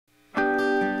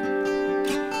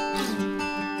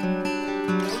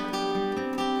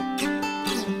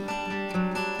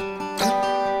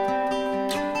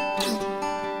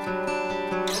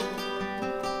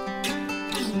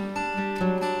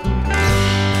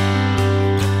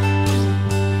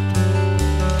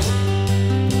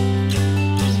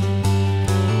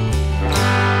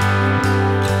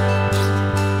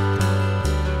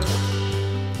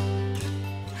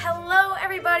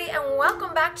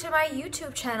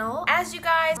YouTube channel. As you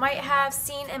guys might have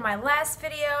seen in my last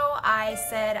video, I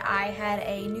said I had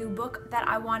a new book that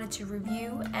I wanted to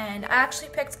review, and I actually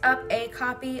picked up a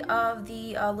copy of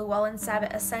the Llewellyn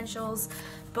Sabbat Essentials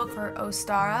book for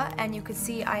Ostara, and you could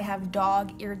see I have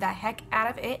dog-eared the heck out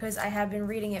of it because I have been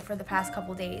reading it for the past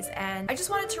couple days, and I just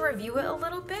wanted to review it a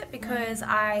little bit because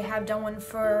I have done one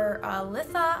for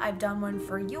Litha, I've done one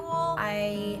for Yule,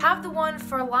 I have the one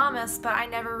for Lammas, but I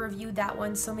never reviewed that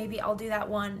one, so maybe I'll do that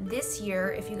one this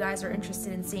year if you guys are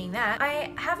interested in seeing that.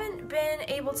 I haven't been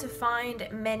able to find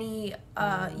many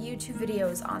YouTube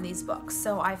videos on these books,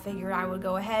 so I figured I would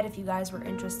go ahead if you guys were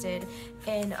interested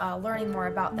in learning more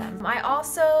about them. I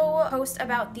also post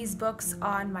about these books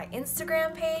on my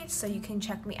Instagram page, so you can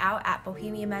check me out at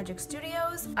Bohemian Magic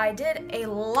Studios. I did a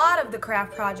lot of the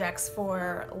craft projects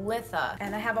for Litha,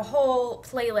 and I have a whole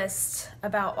playlist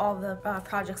about all the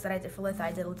projects that I did for Litha.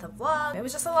 I did Litha vlog. It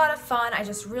was just a lot of fun. I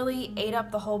just really ate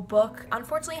up the whole book.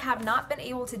 Unfortunately, have not been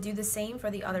able to do the same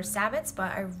for the other Sabbats,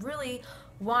 but I really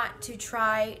want to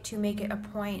try to make it a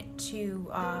point to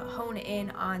hone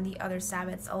in on the other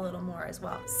Sabbats a little more as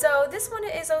well. So this one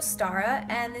is Ostara,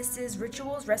 and this is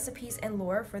Rituals, Recipes, and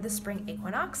Lore for the Spring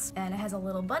Equinox. And it has a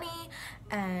little bunny,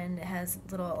 and it has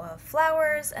little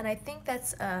flowers, and I think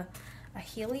that's a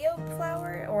helio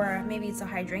flower, or maybe it's a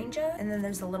hydrangea, and then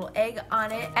there's a little egg on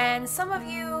it. And some of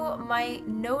you might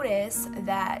notice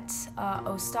that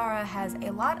Ostara has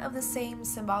a lot of the same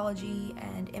symbology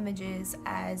and images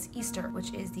as Easter,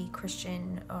 which is the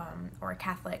Christian or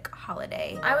Catholic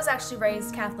holiday. I was actually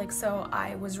raised Catholic, so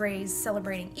I was raised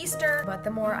celebrating Easter, but the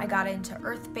more I got into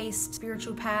earth-based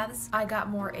spiritual paths, I got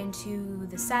more into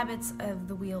the Sabbats of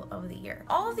the Wheel of the Year.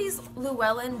 All of these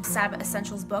Llewellyn Sabbat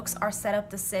Essentials books are set up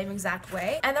the same exact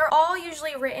way, and they're all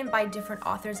usually written by different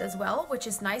authors as well, which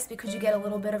is nice because you get a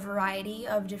little bit of variety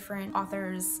of different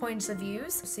authors' points of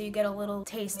views, so you get a little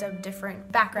taste of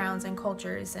different backgrounds and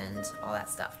cultures and all that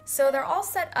stuff. So they're all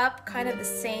set up kind of the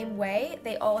same way.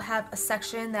 They all have a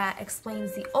section that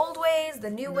explains the old ways, the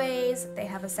new ways. They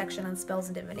have a section on spells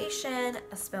and divination,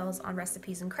 spells on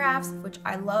recipes and crafts, which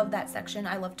I love that section.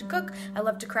 I love to cook, I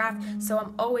love to craft, so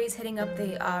I'm always hitting up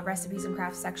the recipes and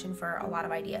crafts section for a lot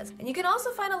of ideas. And you can also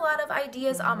find a lot of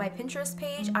ideas on my Pinterest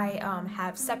page. I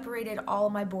have separated all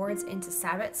of my boards into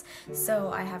Sabbats, so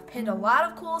I have pinned a lot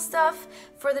of cool stuff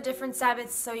for the different Sabbats,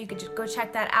 so you could just go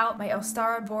check that out. My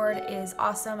Ostara board is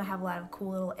awesome. I have a lot of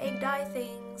cool little egg dye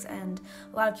things and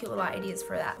a lot of cute little ideas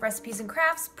for that. Recipes and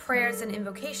crafts, prayers and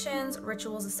invocations,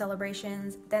 rituals and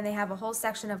celebrations. Then they have a whole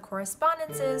section of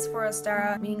correspondences for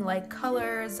Ostara, meaning like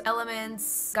colors,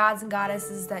 elements, gods and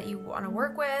goddesses that you want to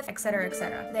work with, etc.,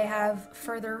 etc. They have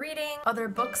further reading, other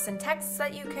books and texts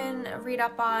that you can read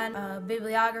up on,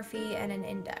 bibliography, and an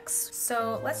index.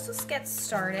 So let's just get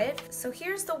started. So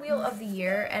here's the Wheel of the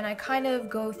Year, and I kind of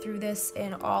go through this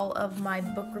in all of my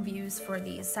book reviews for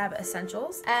these Sabbat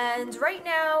Essentials. And right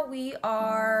now we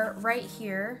are right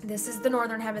here. This is the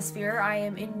Northern Hemisphere. I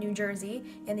am in New Jersey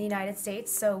in the United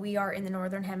States, so we are in the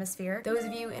Northern Hemisphere. Those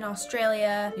of you in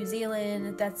Australia, New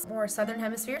Zealand, that's more Southern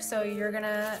Hemisphere, so you're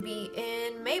gonna be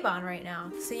in Mabon right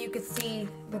now. So you could see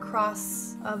the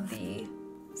cross of the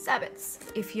Sabbats.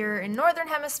 If you're in Northern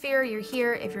Hemisphere, you're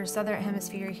here. If you're Southern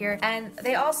Hemisphere, you're here. And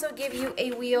they also give you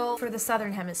a wheel for the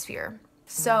Southern Hemisphere,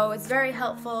 so it's very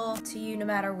helpful to you no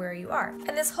matter where you are.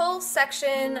 And this whole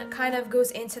section kind of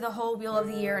goes into the whole Wheel of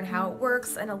the Year and how it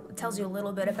works, and it tells you a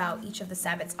little bit about each of the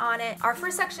Sabbats on it. Our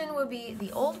first section would be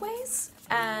the old ways,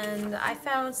 and I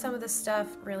found some of the stuff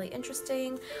really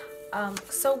interesting.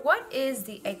 So what is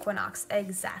the equinox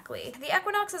exactly? The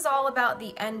equinox is all about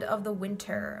the end of the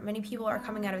winter. Many people are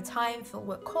coming out of time filled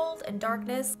with cold and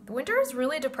darkness. The winter is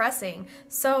really depressing.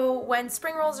 So when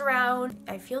spring rolls around,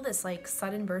 I feel this like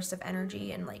sudden burst of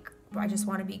energy, and like I just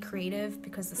want to be creative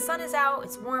because the sun is out,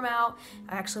 it's warm out,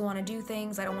 I actually want to do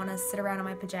things, I don't want to sit around in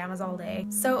my pajamas all day.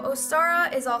 So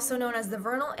Ostara is also known as the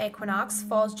Vernal Equinox,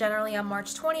 falls generally on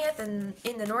March 20th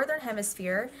in the Northern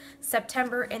Hemisphere,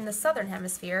 September in the Southern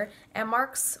Hemisphere, and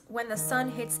marks when the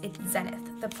sun hits its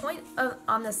zenith, the point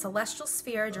on the celestial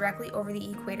sphere directly over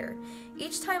the equator.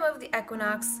 Each time of the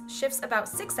equinox shifts about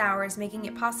 6 hours, making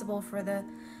it possible for the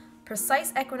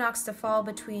precise equinox to fall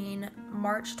between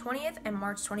March 20th and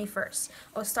March 21st.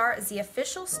 Ostara is the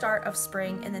official start of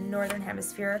spring in the Northern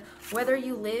Hemisphere, whether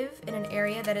you live in an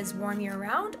area that is warm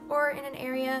year-round or in an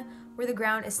area where the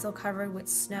ground is still covered with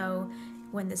snow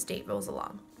when this date rolls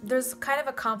along. There's kind of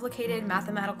a complicated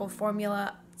mathematical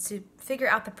formula to figure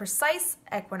out the precise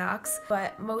equinox,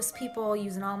 but most people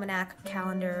use an almanac,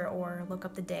 calendar, or look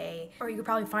up the day, or you could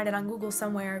probably find it on Google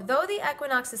somewhere. Though the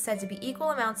equinox is said to be equal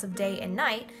amounts of day and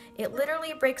night, it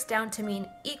literally breaks down to mean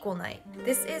equal night.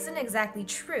 This isn't exactly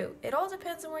true. It all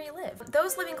depends on where you live.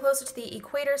 Those living closer to the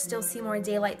equator still see more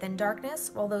daylight than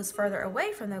darkness, while those further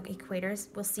away from the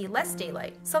equators will see less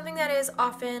daylight, something that is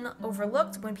often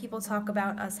overlooked when people talk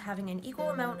about us having an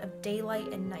equal amount of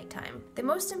daylight and nighttime. The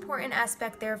most important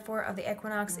aspect, therefore, of the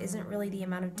equinox isn't really the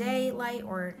amount of daylight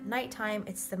or nighttime,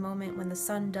 it's the moment when the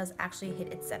sun does actually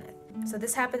hit its zenith. So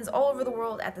this happens all over the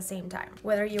world at the same time,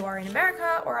 whether you are in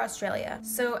America or Australia.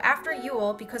 So after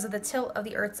Yule, because of the tilt of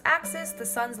the Earth's axis, the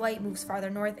sun's light moves farther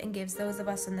north and gives those of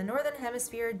us in the northern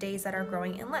hemisphere days that are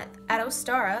growing in length. At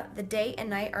Ostara, the day and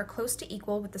night are close to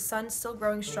equal, with the sun still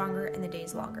growing stronger and the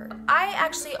days longer. I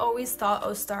actually always thought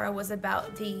Ostara was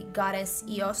about the goddess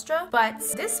Eostra, but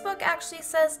this book actually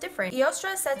says different.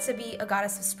 Eostra is said to be a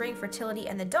goddess of spring, fertility,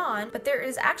 and the dawn, but there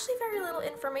is actually very little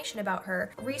information about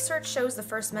her. Research shows the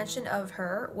first mention of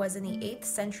her was in the 8th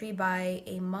century by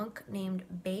a monk named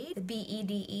Bede,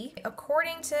 B-E-D-E.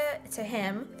 According to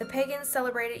him, the pagans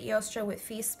celebrated Eostra with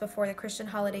feasts before the Christian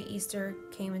holiday Easter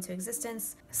came into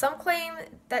existence. Some claim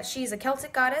that she's a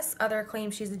Celtic goddess, others claim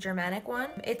she's a Germanic one.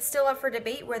 It's still up for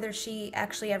debate whether she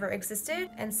actually ever existed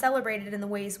and celebrated in the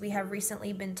ways we have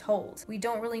recently been told. We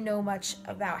don't really know much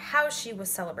about how she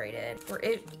was celebrated or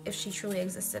if she truly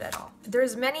existed at all.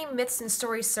 There's many myths and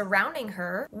stories surrounding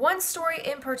her. One story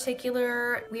in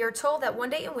particular, we are told that one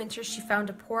day in winter she found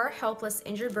a poor, helpless,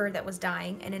 injured bird that was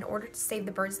dying, and in order to save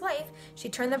the bird's life, she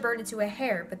turned the bird into a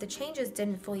hare, but the changes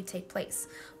didn't fully take place.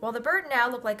 While the bird now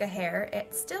looked like a hare,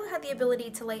 it still had the ability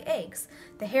to lay eggs.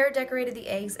 The hare decorated the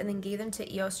eggs and then gave them to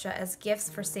Eostra as gifts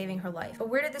for saving her life. But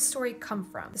where did this story come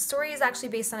from? The story is actually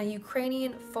based on a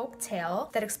Ukrainian folk tale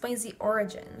that explains the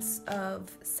origins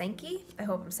of Senki, I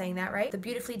hope I'm saying that right, the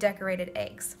beautifully decorated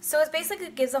eggs. So it basically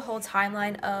gives a whole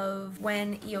timeline of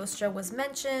when Eostra was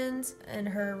mentioned and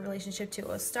her relationship to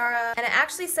Ostara. And it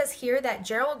actually says here that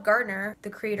Gerald Gardner, the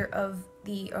creator of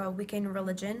the Wiccan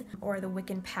religion, or the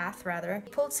Wiccan path rather,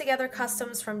 pulled together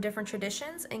customs from different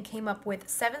traditions and came up with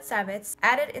 7 Sabbats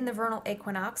added in the vernal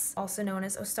equinox, also known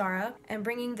as Ostara, and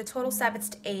bringing the total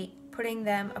Sabbats to 8, putting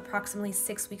them approximately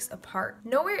 6 weeks apart.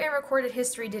 Nowhere in recorded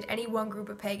history did any one group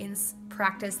of pagans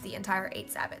practice the entire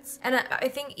 8 Sabbats. And I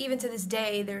think even to this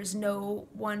day, there's no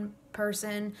one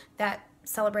person that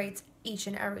celebrates each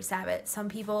and every Sabbat. Some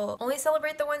people only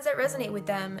celebrate the ones that resonate with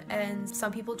them, and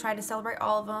some people try to celebrate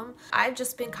all of them. I've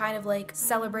just been kind of like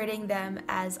celebrating them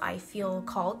as I feel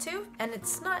called to, and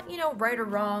it's not, you know, right or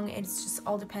wrong. It's just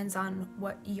all depends on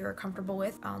what you're comfortable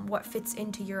with, what fits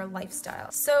into your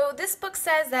lifestyle. So this book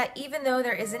says that even though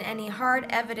there isn't any hard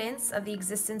evidence of the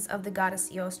existence of the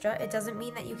goddess Eostra, it doesn't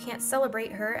mean that you can't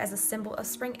celebrate her as a symbol of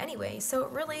spring anyway. So it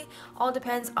really all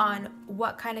depends on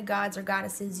what kind of gods or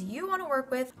goddesses you want to work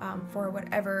with for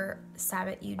whatever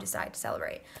Sabbat you decide to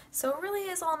celebrate. So it really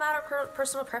is all a matter of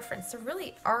personal preference. There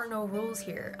really are no rules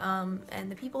here. And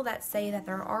the people that say that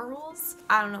there are rules,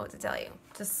 I don't know what to tell you.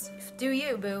 Just do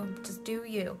you, boo. Just do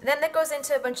you. And then that goes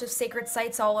into a bunch of sacred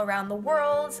sites all around the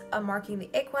world, marking the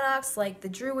equinox, like the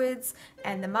Druids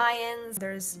and the Mayans.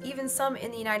 There's even some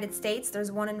in the United States.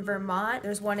 There's one in Vermont.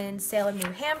 There's one in Salem,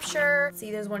 New Hampshire.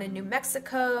 See, there's one in New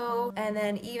Mexico. And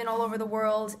then even all over the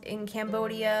world in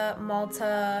Cambodia,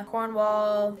 Malta,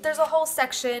 Cornwall. There's a whole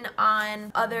section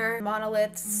on other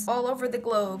monoliths all over the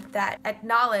globe that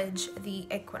acknowledge the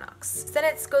equinox. Then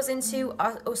it goes into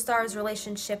Ostara's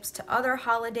relationships to other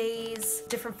holidays,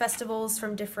 different festivals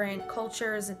from different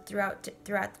cultures throughout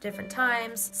the different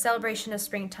times, celebration of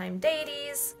springtime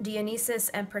deities. Dionysus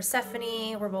and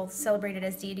Persephone were both celebrated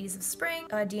as deities of spring.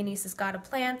 Dionysus, god of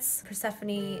plants,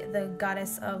 Persephone, the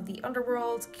goddess of the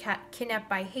underworld, kidnapped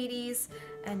by Hades,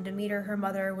 and Demeter, her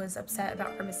mother, was upset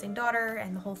about her missing daughter,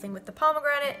 and the whole thing with the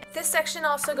pomegranate. This section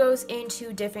also goes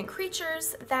into different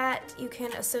creatures that you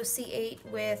can associate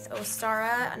with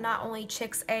Ostara, not only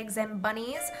chicks, eggs, and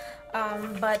bunnies,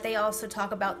 but they also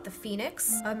talk about the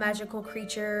phoenix, a magical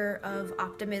creature of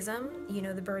optimism, you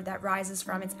know, the bird that rises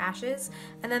from its ashes.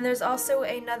 And then there's also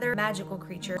another magical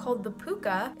creature called the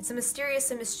puka. It's a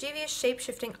mysterious and mischievous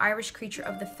shape-shifting Irish creature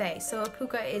of the fae. So a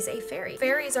puka is a fairy.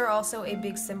 Fairies are also a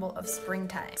big symbol of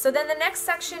springtime. So then the next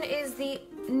section is the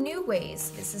new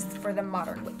ways. This is for the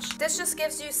modern witch. This just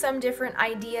gives you some different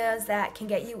ideas that can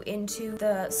get you into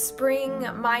the spring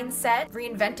mindset,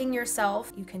 reinventing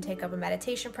yourself. You can take up a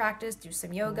meditation practice, practice, do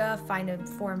some yoga, find a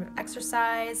form of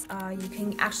exercise. You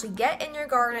can actually get in your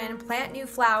garden, plant new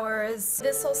flowers.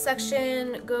 This whole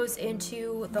section goes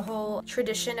into the whole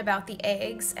tradition about the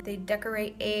eggs. They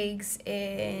decorate eggs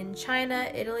in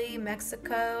China, Italy,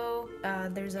 Mexico.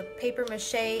 There's a paper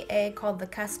mache egg called the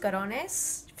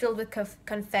cascarones, filled with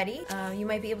confetti. You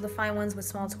might be able to find ones with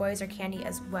small toys or candy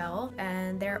as well,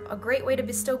 and they're a great way to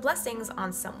bestow blessings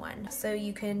on someone. So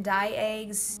you can dye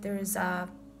eggs. There's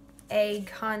egg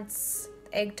hunts,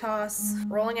 egg toss,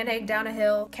 rolling an egg down a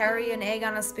hill, carry an egg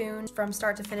on a spoon from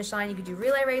start to finish line. You could do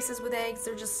relay races with eggs.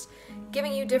 They're just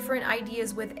giving you different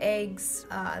ideas with eggs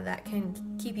that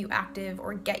can keep you active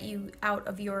or get you out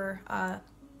of your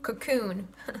cocoon,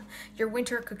 your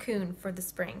winter cocoon for the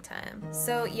springtime.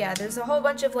 So yeah, there's a whole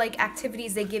bunch of like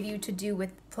activities they give you to do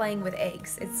with playing with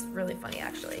eggs. It's really funny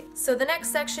actually. So the next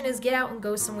section is get out and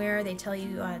go somewhere. They tell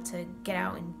you to get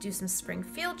out and do some spring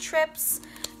field trips.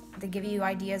 They give you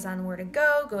ideas on where to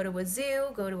go to a zoo,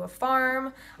 go to a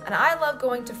farm. And I love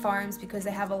going to farms because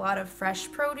they have a lot of fresh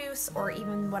produce, or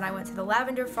even when I went to the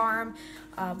lavender farm,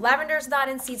 lavender's not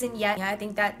in season yet. I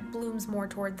think that blooms more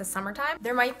toward the summertime.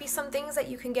 There might be some things that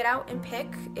you can get out and pick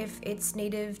if it's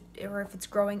native or if it's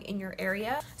growing in your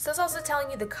area. So it's also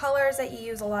telling you the colors that you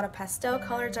use. A lot of pastel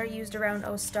colors are used around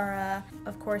Ostara.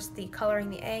 Of course, the coloring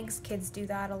the eggs, kids do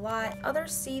that a lot.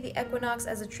 Others see the equinox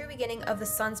as a true beginning of the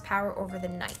sun's power over the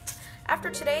night.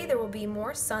 After today, there will be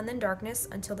more sun than darkness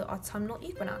until the autumnal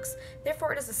equinox.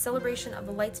 Therefore, it is a celebration of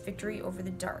the light's victory over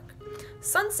the dark.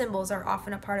 Sun symbols are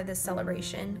often a part of this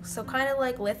celebration, so kind of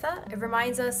like Litha, it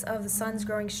reminds us of the sun's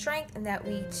growing strength and that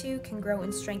we too can grow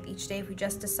in strength each day if we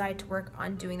just decide to work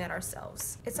on doing that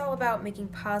ourselves. It's all about making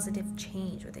positive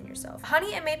change within yourself.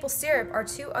 Honey and maple syrup are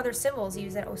two other symbols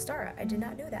used at Ostara. I did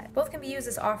not know that. Both can be used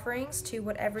as offerings to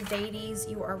whatever deities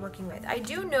you are working with. I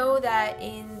do know that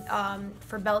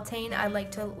for Beltane, I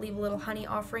like to leave a little honey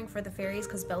offering for the fairies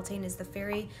because Beltane is the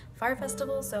fairy fire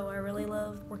festival, so I really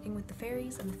love working with the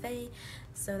fairies and the fae,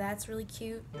 so that's really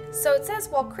cute. So it says,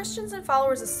 while Christians and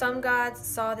followers of some gods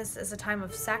saw this as a time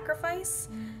of sacrifice,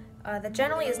 that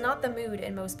generally is not the mood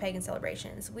in most pagan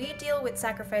celebrations. We deal with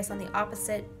sacrifice on the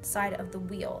opposite side of the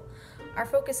wheel. Our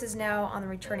focus is now on the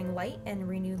returning light and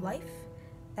renewed life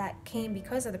that came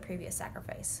because of the previous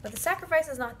sacrifice. But the sacrifice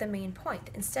is not the main point.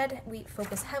 Instead, we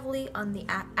focus heavily on the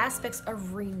aspects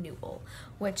of renewal,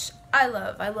 which I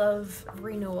love. I love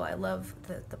renewal. I love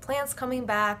the plants coming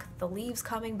back, the leaves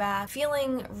coming back,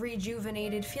 feeling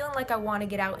rejuvenated, feeling like I want to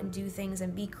get out and do things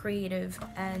and be creative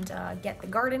and get the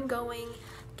garden going,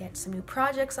 get some new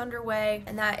projects underway,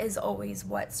 and that is always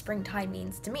what springtime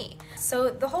means to me.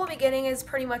 So the whole beginning is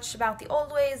pretty much about the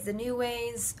old ways, the new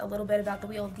ways, a little bit about the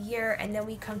wheel of the year, and then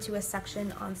we come to a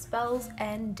section on spells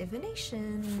and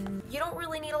divination. You don't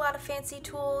really need a lot of fancy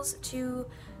tools to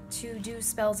do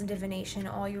spells and divination.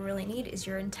 All you really need is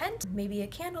your intent, maybe a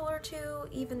candle or two,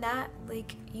 even that.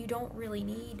 Like, you don't really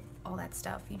need all that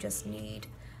stuff. You just need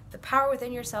the power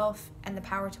within yourself and the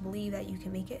power to believe that you can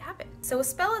make it happen. So a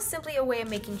spell is simply a way of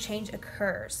making change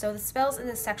occur. So the spells in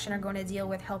this section are going to deal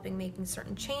with helping making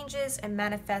certain changes and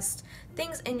manifest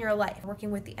things in your life,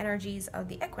 working with the energies of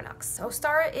the equinox.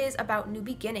 Ostara is about new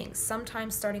beginnings.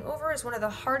 Sometimes starting over is one of the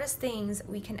hardest things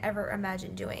we can ever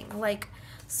imagine doing, like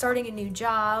starting a new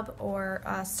job or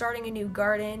starting a new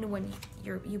garden. When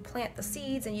you plant the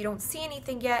seeds and you don't see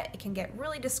anything yet, it can get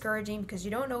really discouraging because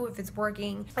you don't know if it's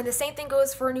working. And the same thing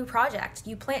goes for a new project.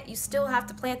 You still have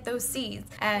to plant those seeds,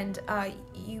 and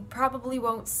you probably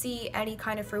won't see any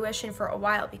kind of fruition for a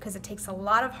while because it takes a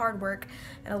lot of hard work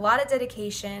and a lot of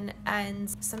dedication, and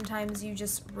sometimes you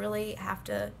just really have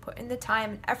to put in the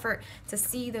time and effort to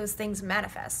see those things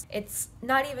manifest. It's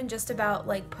not even just about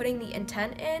like putting the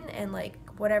intent in and like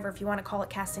whatever, if you want to call it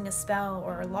casting a spell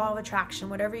or law of attraction,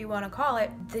 whatever you want to call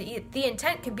it, the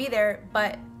intent can be there,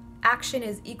 but action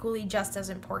is equally just as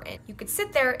important. You could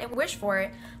sit there and wish for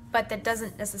it, but that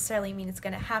doesn't necessarily mean it's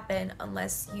going to happen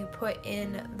unless you put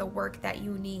in the work that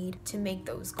you need to make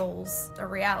those goals a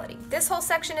reality. This whole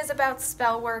section is about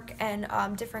spell work and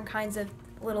different kinds of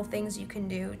little things you can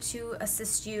do to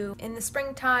assist you in the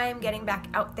springtime, getting back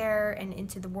out there and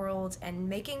into the world and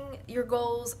making your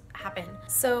goals happen.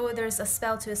 So there's a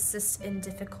spell to assist in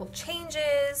difficult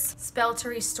changes, spell to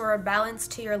restore a balance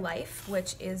to your life,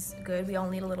 which is good. We all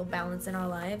need a little balance in our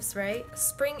lives, right?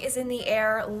 Spring is in the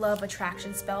air, love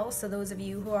attraction spell. So those of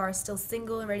you who are still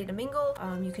single and ready to mingle,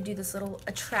 you could do this little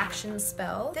attraction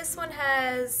spell. This one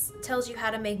tells you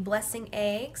how to make blessing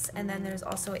eggs, and then there's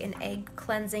also an egg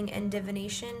cleansing and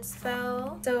divination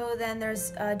spell. So then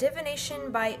there's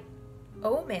divination by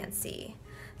omancy.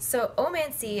 So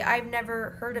omancy, I've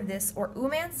never heard of this, or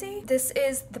umancy. This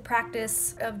is the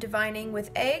practice of divining with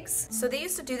eggs. So they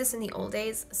used to do this in the old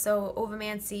days. So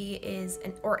ovomancy is,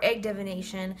 or egg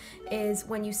divination, is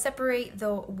when you separate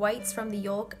the whites from the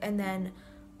yolk and then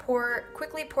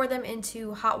quickly pour them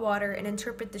into hot water and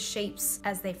interpret the shapes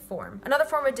as they form. Another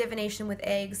form of divination with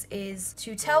eggs is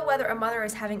to tell whether a mother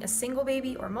is having a single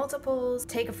baby or multiples.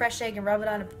 Take a fresh egg and rub it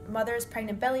on a mother's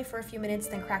pregnant belly for a few minutes,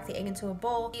 then crack the egg into a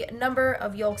bowl. The number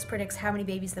of yolks predicts how many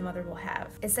babies the mother will have.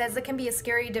 It says it can be a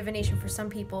scary divination for some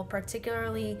people,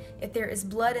 particularly if there is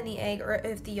blood in the egg or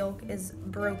if the yolk is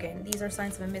broken. These are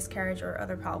signs of a miscarriage or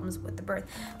other problems with the birth.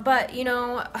 But you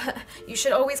know, you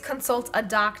should always consult a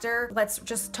doctor. Let's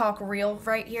just talk real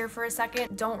right here for a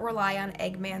second. Don't rely on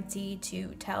eggmancy to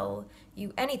tell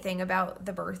you anything about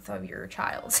the birth of your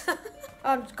child.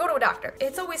 Go to a doctor.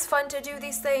 It's always fun to do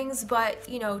these things, but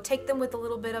you know, take them with a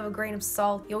little bit of a grain of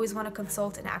salt. You always want to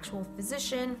consult an actual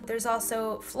physician. There's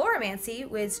also floromancy,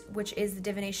 which is the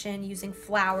divination using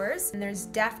flowers. And there's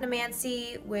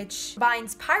daphnomancy, which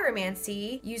binds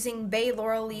pyromancy, using bay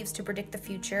laurel leaves to predict the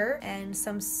future, and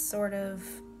some sort of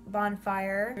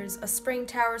bonfire. There's a spring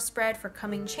tarot spread for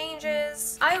coming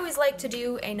changes. I always like to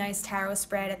do a nice tarot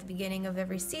spread at the beginning of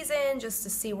every season just to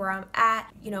see where I'm at,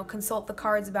 you know, consult the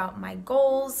cards about my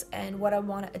goals and what I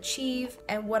want to achieve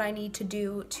and what I need to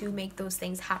do to make those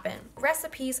things happen.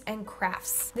 Recipes and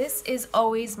crafts. This is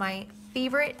always my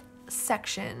favorite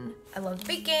section. I love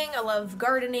baking, I love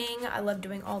gardening, I love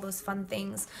doing all those fun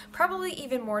things, probably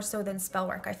even more so than spell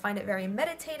work. I find it very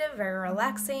meditative, very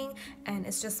relaxing, and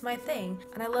it's just my thing.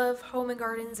 And I love home and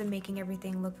gardens and making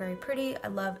everything look very pretty. I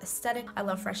love aesthetic, I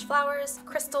love fresh flowers,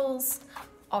 crystals,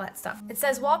 all that stuff. It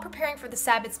says, while preparing for the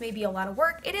Sabbats may be a lot of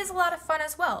work, it is a lot of fun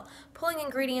as well. Pulling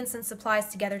ingredients and supplies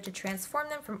together to transform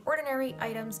them from ordinary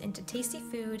items into tasty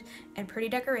food and pretty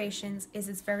decorations is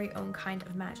its very own kind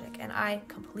of magic, and I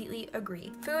completely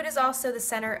agree. Food is also the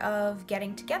center of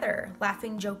getting together,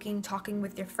 laughing, joking, talking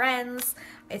with your friends.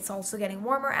 It's also getting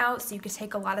warmer out, so you could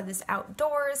take a lot of this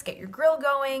outdoors, get your grill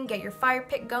going, get your fire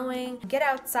pit going, get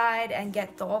outside and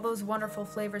get all those wonderful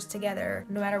flavors together,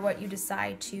 no matter what you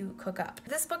decide to cook up.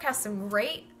 This book has some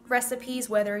great recipes,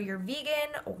 whether you're vegan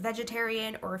or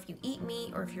vegetarian, or if you eat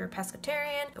meat, or if you're a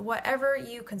pescatarian, whatever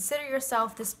you consider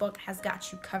yourself, this book has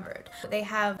got you covered. They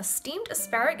have a steamed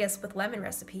asparagus with lemon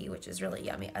recipe, which is really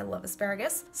yummy. I love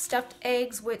asparagus. Stuffed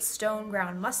eggs with stone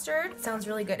ground mustard. It sounds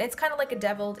really good. It's kind of like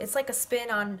it's like a spin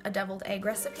on a deviled egg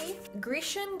recipe.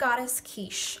 Grecian goddess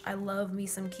quiche. I love me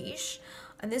some quiche.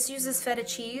 And this uses feta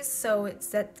cheese, so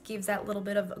that gives that little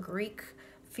bit of a Greek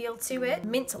feel to it.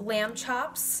 Mint lamb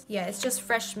chops. Yeah, it's just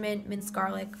fresh mint, minced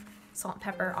garlic, salt and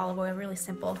pepper, olive oil, really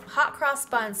simple. Hot cross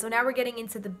buns. So now we're getting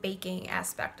into the baking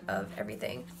aspect of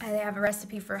everything. And they have a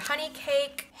recipe for honey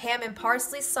cake, ham and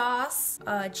parsley sauce,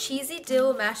 cheesy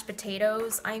dill mashed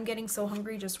potatoes. I'm getting so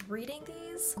hungry just reading these.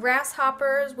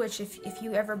 Grasshoppers, which if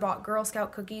you ever bought Girl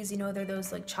Scout cookies, you know they're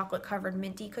those like chocolate covered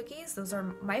minty cookies. Those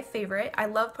are my favorite. I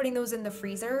love putting those in the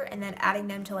freezer and then adding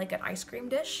them to like an ice cream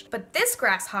dish. But this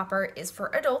grasshopper is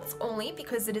for adults only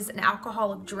because it is an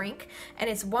alcoholic drink, and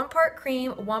it's 1 part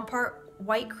cream, 1 part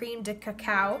white creme de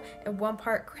cacao, and 1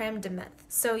 part creme de menthe.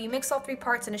 So you mix all 3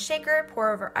 parts in a shaker,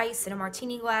 pour over ice in a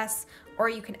martini glass, or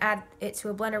you can add it to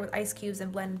a blender with ice cubes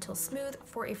and blend until smooth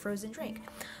for a frozen drink.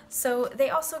 So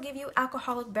they also give you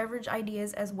alcoholic beverage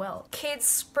ideas as well. Kids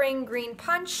Spring Green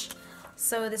Punch.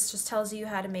 So this just tells you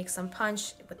how to make some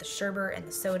punch with the sherbet and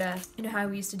the soda. You know how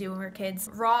we used to do when we were kids.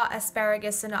 Raw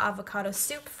asparagus and avocado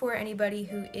soup for anybody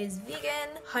who is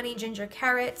vegan. Honey ginger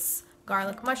carrots.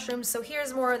 Garlic mushrooms. So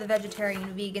here's more of the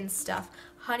vegetarian vegan stuff.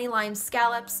 Honey lime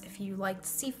scallops if you like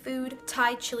seafood,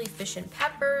 Thai chili fish and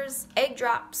peppers, egg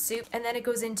drop soup, and then it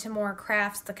goes into more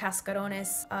crafts, the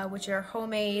cascarones, which are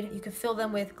homemade. You can fill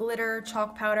them with glitter,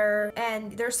 chalk powder,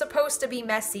 and they're supposed to be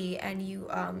messy, and you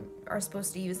are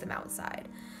supposed to use them outside.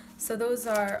 So those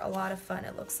are a lot of fun,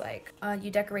 it looks like. You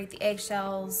decorate the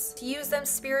eggshells. To use them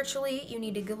spiritually, you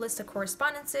need a good list of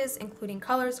correspondences, including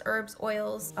colors, herbs,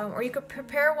 oils, or you could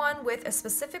prepare one with a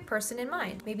specific person in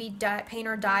mind. Maybe paint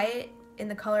or dye it in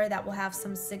the color that will have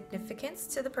some significance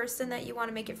to the person that you want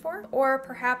to make it for, or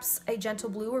perhaps a gentle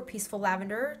blue or peaceful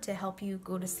lavender to help you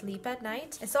go to sleep at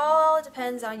night. It all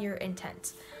depends on your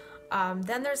intent.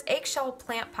 Then there's eggshell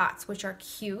plant pots, which are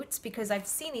cute because I've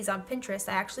seen these on Pinterest.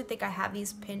 I actually think I have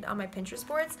these pinned on my Pinterest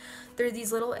boards. They're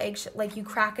these little eggs, like you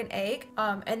crack an egg,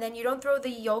 and then you don't throw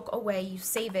the yolk away, you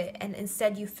save it, and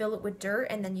instead you fill it with dirt,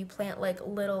 and then you plant like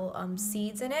little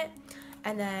seeds in it,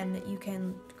 and then you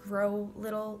can grow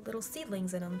little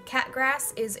seedlings in them. Cat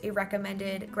grass is a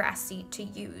recommended grass seed to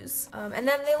use. And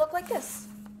then they look like this.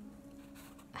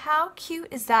 How cute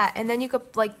is that? And then you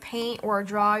could like paint or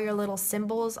draw your little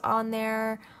symbols on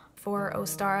there for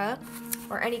Ostara,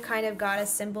 or any kind of goddess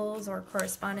symbols or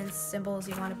correspondence symbols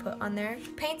you want to put on there.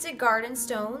 Painted garden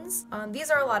stones.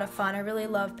 These are a lot of fun. I really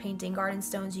love painting garden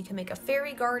stones. You can make a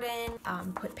fairy garden,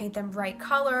 paint them bright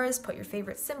colors, put your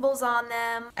favorite symbols on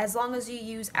them, as long as you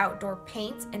use outdoor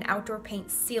paint and outdoor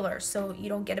paint sealer so you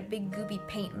don't get a big goopy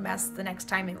paint mess the next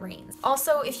time it rains.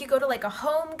 Also, if you go to like a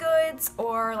Home Goods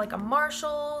or like a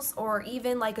Marshall's or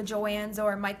even like a Joann's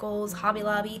or Michael's, Hobby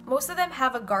Lobby, most of them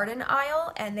have a garden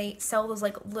aisle and they sell those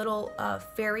like little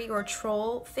fairy or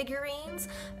troll figurines.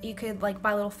 You could like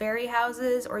buy little fairy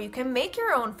houses, or you can make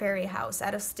your own fairy house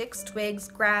out of sticks, twigs,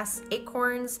 grass,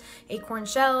 acorns, acorn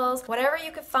shells, whatever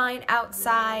you could find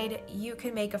outside. You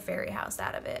can make a fairy house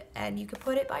out of it and you could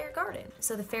put it by your garden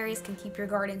so the fairies can keep your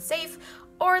garden safe,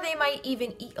 or they might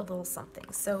even eat a little something.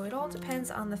 So it all depends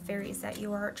on the fairies that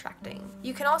you are attracting.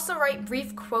 You can also write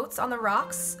brief quotes on the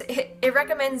rocks. It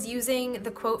recommends using the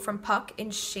quote from Puck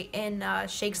in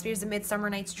Shakespeare's A Midsummer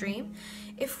Night's Dream.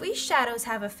 If we shadows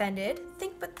have offended,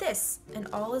 think but this, and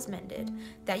all is mended,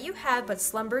 that you have but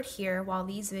slumbered here while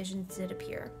these visions did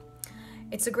appear.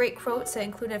 It's a great quote to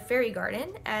include in a fairy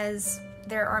garden, as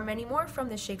there are many more from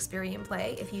the Shakespearean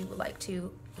play if you would like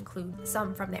to include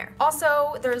some from there.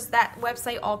 Also, there's that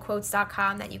website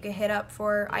allquotes.com that you can hit up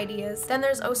for ideas. Then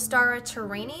there's Ostara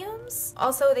terraniums.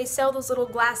 Also, they sell those little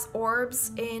glass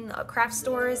orbs in craft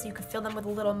stores. You can fill them with a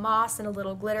little moss and a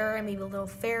little glitter and maybe a little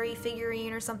fairy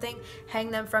figurine or something.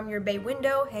 Hang them from your bay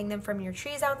window, hang them from your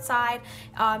trees outside.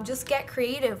 Just get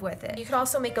creative with it. You can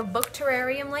also make a book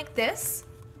terrarium like this.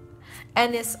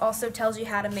 And this also tells you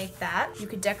how to make that. You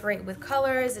could decorate with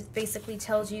colors. It basically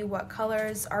tells you what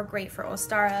colors are great for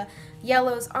Ostara.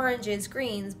 Yellows, oranges,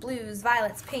 greens, blues,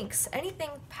 violets, pinks, anything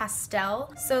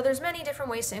pastel. So there's many different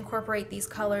ways to incorporate these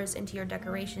colors into your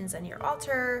decorations and your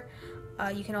altar.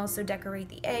 You can also decorate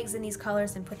the eggs in these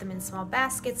colors and put them in small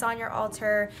baskets on your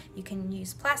altar. You can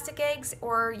use plastic eggs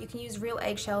or you can use real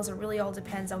eggshells. It really all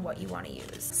depends on what you want to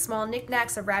use. Small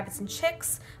knickknacks of rabbits and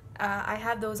chicks. I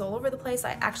have those all over the place.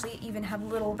 I actually even have a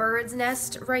little bird's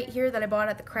nest right here that I bought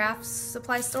at the craft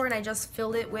supply store, and I just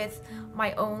filled it with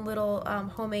my own little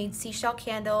homemade seashell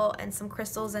candle and some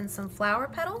crystals and some flower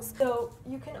petals. So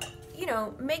you can, you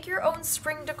know, make your own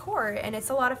spring decor, and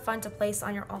it's a lot of fun to place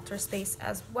on your altar space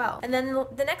as well. And then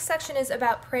the next section is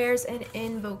about prayers and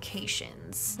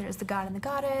invocations. There's the god and the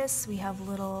goddess. We have a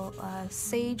little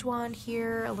sage wand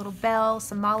here, a little bell,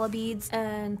 some mala beads,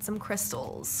 and some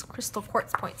crystals, crystal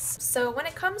quartz points. So when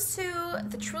it comes to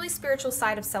the truly spiritual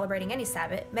side of celebrating any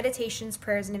Sabbat, meditations,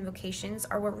 prayers, and invocations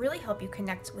are what really help you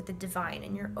connect with the divine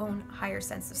and your own higher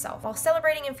sense of self. While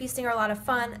celebrating and feasting are a lot of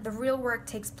fun, the real work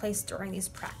takes place during these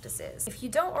practices. If you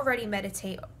don't already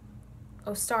meditate,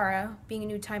 Ostara, being a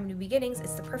new time, new beginnings,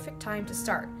 it's the perfect time to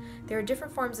start. There are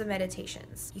different forms of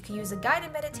meditations. You can use a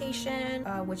guided meditation,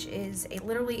 which is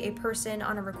literally a person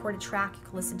on a recorded track you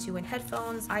can listen to in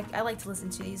headphones. I like to listen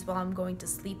to these while I'm going to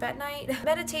sleep at night.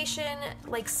 Meditation,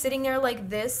 like sitting there like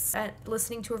this,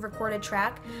 listening to a recorded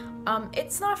track,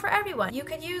 it's not for everyone. You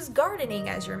could use gardening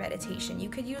as your meditation. You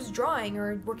could use drawing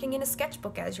or working in a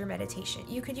sketchbook as your meditation.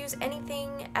 You could use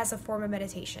anything as a form of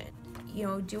meditation. You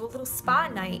know, do a little spa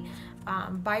night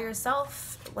by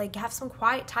yourself, like have some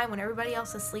quiet time when everybody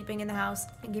else is sleeping in the house,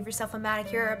 and give yourself a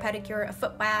manicure, a pedicure, a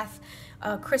foot bath,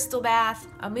 a crystal bath,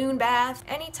 a moon bath,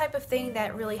 any type of thing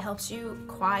that really helps you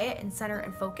quiet and center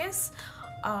and focus.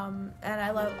 And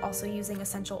I love also using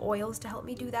essential oils to help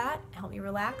me do that, help me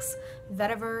relax.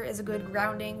 Vetiver is a good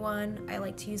grounding one. I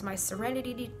like to use my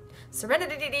Serenity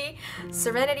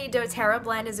doTERRA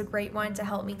blend is a great one to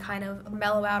help me kind of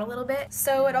mellow out a little bit.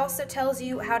 So it also tells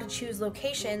you how to choose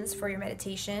locations for your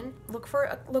meditation. Look for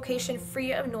a location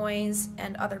free of noise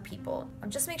and other people.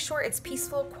 Just make sure it's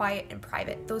peaceful, quiet, and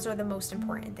private. Those are the most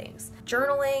important things.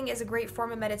 Journaling is a great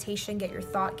form of meditation.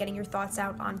 Getting your thoughts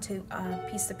out onto a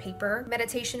piece of paper.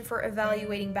 Meditation for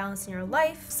evaluating balance in your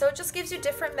life. So it just gives you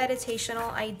different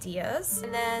meditational ideas.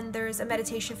 And then there's a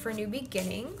meditation for new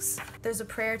beginnings. There's a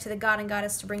prayer to the god and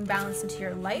goddess to bring balance into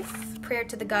your life, prayer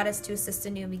to the goddess to assist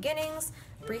in new beginnings,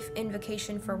 brief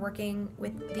invocation for working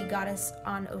with the goddess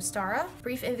on Ostara,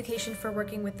 brief invocation for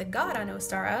working with the god on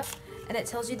Ostara, and it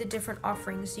tells you the different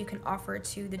offerings you can offer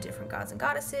to the different gods and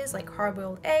goddesses, like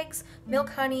hard-boiled eggs, milk,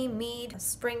 honey, mead,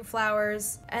 spring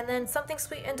flowers, and then something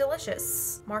sweet and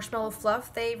delicious. Marshmallow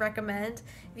fluff, they recommend.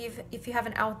 If you have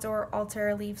an outdoor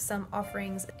altar, leave some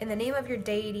offerings in the name of your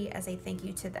deity as a thank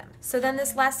you to them. So then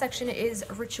this last section is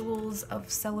rituals of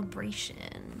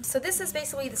celebration. So this is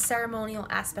basically the ceremonial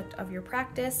aspect of your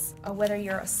practice, whether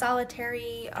you're a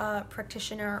solitary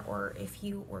practitioner or if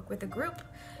you work with a group.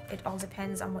 It all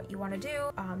depends on what you want to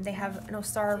do. They have an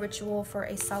Ostara ritual for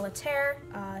a solitaire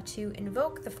to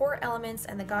invoke the 4 elements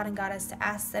and the god and goddess to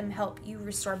ask them help you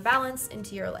restore balance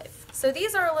into your life. So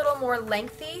these are a little more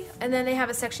lengthy, and then they have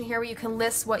a section here where you can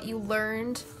list what you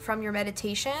learned from your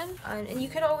meditation, and you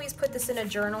could always put this in a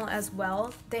journal as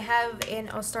well. They have an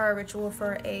Ostara ritual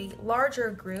for a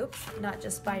larger group, not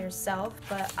just by yourself,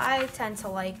 but I tend to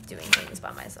like doing things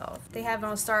by myself. They have an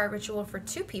Ostara ritual for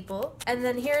 2 people, and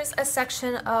then here's a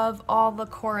section of all the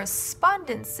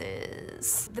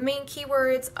correspondences. The main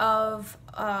keywords of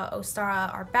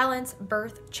Ostara are balance,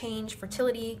 birth, change,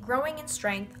 fertility, growing in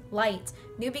strength, light,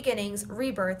 new beginnings,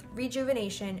 rebirth,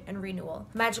 rejuvenation, and renewal.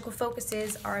 Magical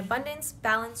focuses are abundance,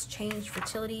 balance, change,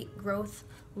 fertility, growth,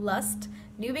 lust,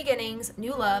 new beginnings,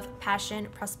 new love, passion,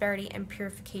 prosperity, and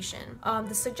purification.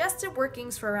 The suggested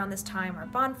workings for around this time are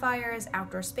bonfires,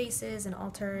 outdoor spaces, and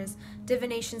altars,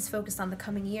 divinations focused on the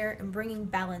coming year and bringing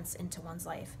balance into one's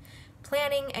life,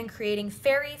 planting and creating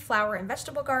fairy, flower, and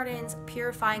vegetable gardens,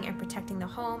 purifying and protecting the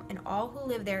home and all who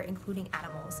live there, including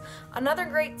animals. Another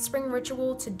great spring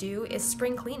ritual to do is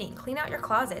spring cleaning. Clean out your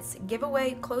closets. Give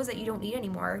away clothes that you don't need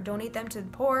anymore. Donate them to the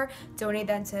poor. Donate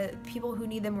them to people who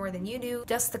need them more than you do.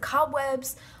 Dust the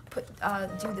cobwebs.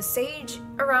 Do the sage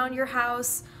around your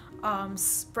house.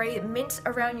 Spray mint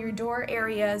around your door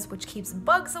areas, which keeps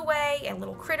bugs away and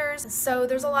little critters. So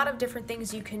there's a lot of different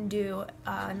things you can do,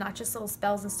 not just little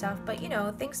spells and stuff, but you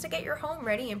know, things to get your home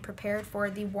ready and prepared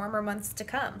for the warmer months to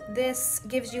come. This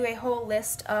gives you a whole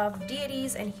list of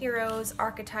deities and heroes,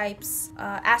 archetypes,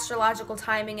 astrological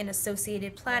timing and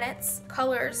associated planets,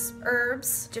 colors,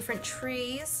 herbs, different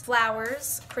trees,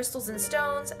 flowers, crystals and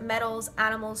stones, metals,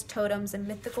 animals, totems, and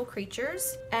mythical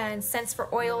creatures, and scents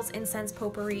for oils, incense,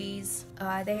 potpourri.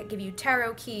 They give you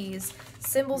tarot keys,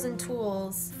 symbols and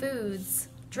tools, foods,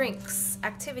 drinks,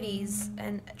 activities,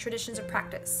 and traditions of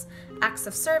practice. Acts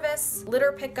of service,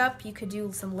 litter pickup. You could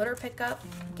do some litter pickup,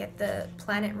 get the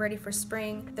planet ready for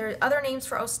spring. There are other names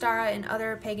for Ostara and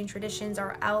other pagan traditions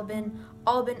are Alban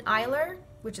Eiler,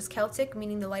 which is Celtic,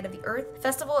 meaning the light of the earth.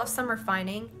 Festival of summer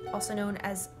finding, also known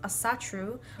as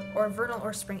Asatru, or vernal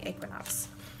or spring equinox.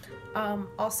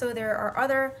 Also, there are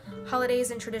other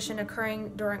holidays and tradition occurring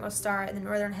during Ostara in the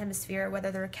Northern Hemisphere,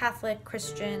 whether they're Catholic,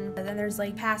 Christian. And then there's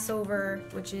like Passover,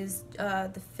 which is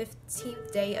the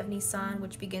 15th day of Nisan,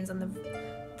 which begins on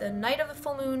the night of the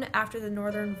full moon after the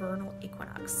Northern Vernal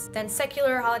Equinox. Then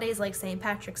secular holidays like St.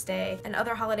 Patrick's Day and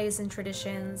other holidays and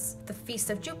traditions. The Feast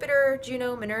of Jupiter,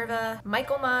 Juno, Minerva,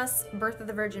 Michaelmas, Birth of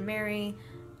the Virgin Mary,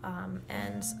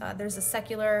 and there's a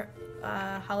secular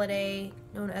holiday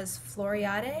known as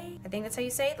Floriade. I think that's how you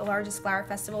say it, the largest flower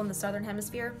festival in the Southern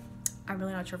Hemisphere. I'm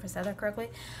really not sure if I said that correctly.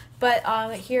 But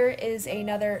here is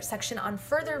another section on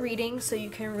further reading, so you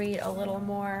can read a little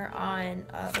more on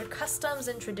their customs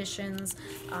and traditions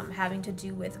having to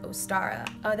do with Ostara.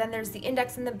 Then there's the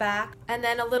index in the back, and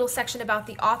then a little section about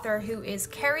the author, who is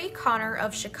Carrie Connor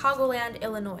of Chicagoland,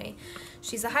 Illinois.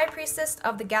 She's a high priestess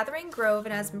of the Gathering Grove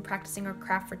and has been practicing her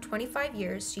craft for 25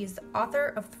 years. She is the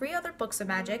author of 3 other books of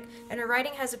magic, and her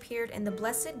writing has appeared in The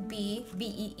Blessed Bee,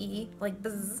 B-E-E, like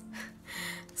buzz,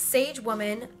 Sage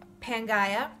Woman,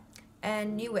 Pangaea,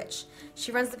 and New Witch.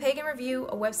 She runs the Pagan Review,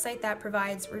 a website that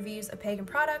provides reviews of pagan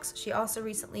products. She also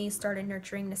recently started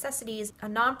Nurturing Necessities, a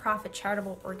non-profit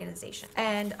charitable organization.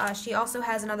 And she also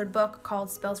has another book called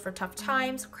Spells for Tough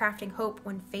Times, Crafting Hope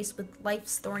When Faced with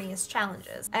Life's Thorniest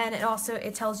Challenges. And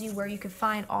it tells you where you can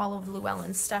find all of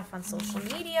Llewellyn's stuff on social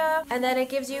media. And then it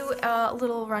gives you a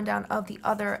little rundown of the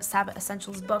other Sabbat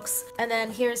Essentials books. And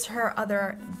then here's her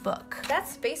other book.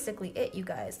 That's basically it, you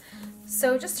guys.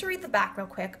 So just to read the back real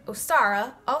quick,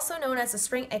 Ostara, also known as the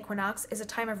Spring Equinox, is a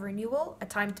time of renewal, a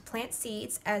time to plant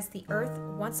seeds as the earth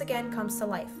once again comes to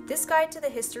life. This guide to the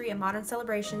history and modern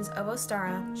celebrations of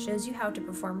Ostara shows you how to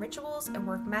perform rituals and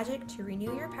work magic to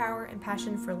renew your power and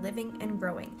passion for living and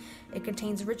growing. It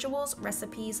contains rituals,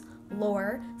 recipes,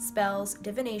 lore, spells,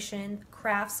 divination,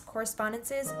 crafts,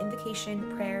 correspondences,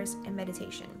 invocation, prayers, and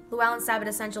meditation. Llewellyn Sabbat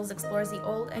Essentials explores the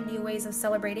old and new ways of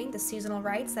celebrating the seasonal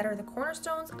rites that are the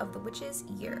cornerstones of the witch's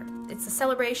year. It's a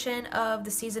celebration of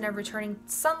the season of returning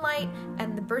sunlight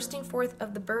and the bursting forth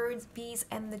of the birds, bees,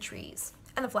 and the trees.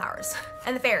 And the flowers.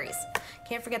 And the fairies.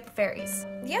 Can't forget the fairies.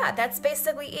 Yeah, that's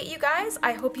basically it, you guys.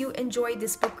 I hope you enjoyed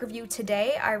this book review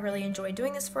today. I really enjoyed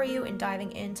doing this for you and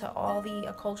diving into all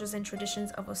the cultures and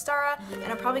traditions of Ostara.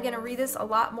 And I'm probably going to read this a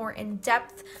lot more in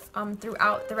depth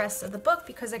throughout the rest of the book,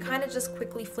 because I kind of just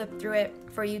quickly flipped through it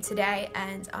for you today.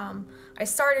 And I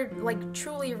started like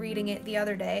truly reading it the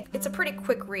other day. It's a pretty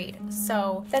quick read.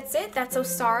 So that's it. That's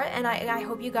Ostara. And I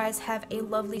hope you guys have a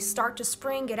lovely start to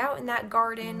spring. Get out in that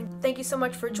garden. Thank you so much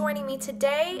much for joining me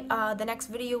today. The next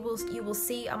video you will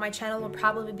see on my channel will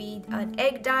probably be an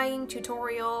egg dyeing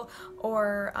tutorial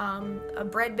or a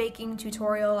bread baking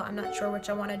tutorial. I'm not sure which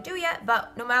I want to do yet,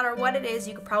 but no matter what it is,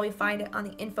 you could probably find it on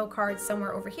the info card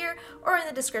somewhere over here or in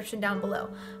the description down below.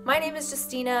 My name is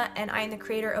Justina, and I am the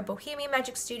creator of Bohemian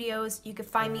Magic Studios. You can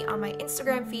find me on my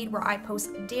Instagram feed where I post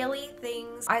daily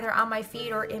things, either on my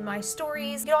feed or in my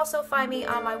stories. You can also find me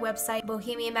on my website,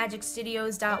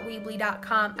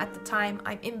 bohemianmagicstudios.weebly.com. At the time,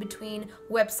 I'm in between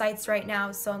websites right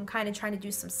now, so I'm kind of trying to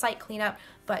do some site cleanup,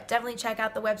 but definitely check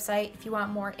out the website if you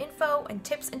want more info and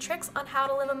tips and tricks on how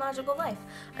to live a magical life.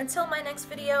 Until my next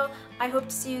video, I hope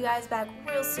to see you guys back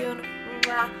real soon.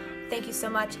 Mwah. Thank you so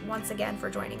much once again for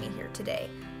joining me here today.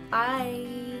 Bye!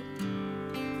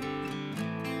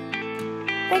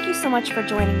 Thank you so much for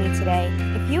joining me today.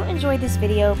 If you enjoyed this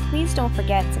video, please don't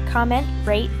forget to comment,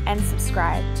 rate, and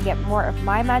subscribe to get more of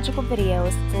my magical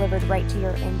videos delivered right to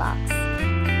your inbox.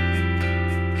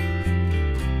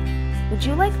 Would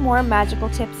you like more magical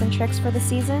tips and tricks for the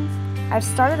season? I've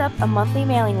started up a monthly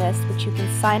mailing list which you can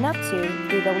sign up to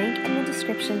through the link in the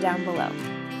description down below.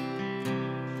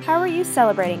 How are you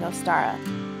celebrating Ostara?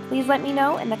 Please let me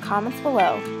know in the comments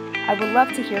below. I would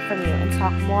love to hear from you and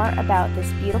talk more about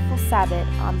this beautiful Sabbat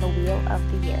on the Wheel of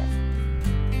the Year.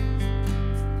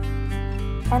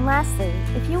 And lastly,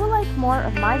 if you would like more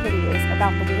of my videos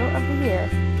about the Wheel of the Year,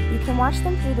 you can watch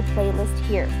them through the playlist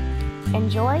here.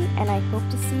 Enjoy, and I hope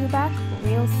to see you back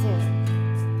real soon.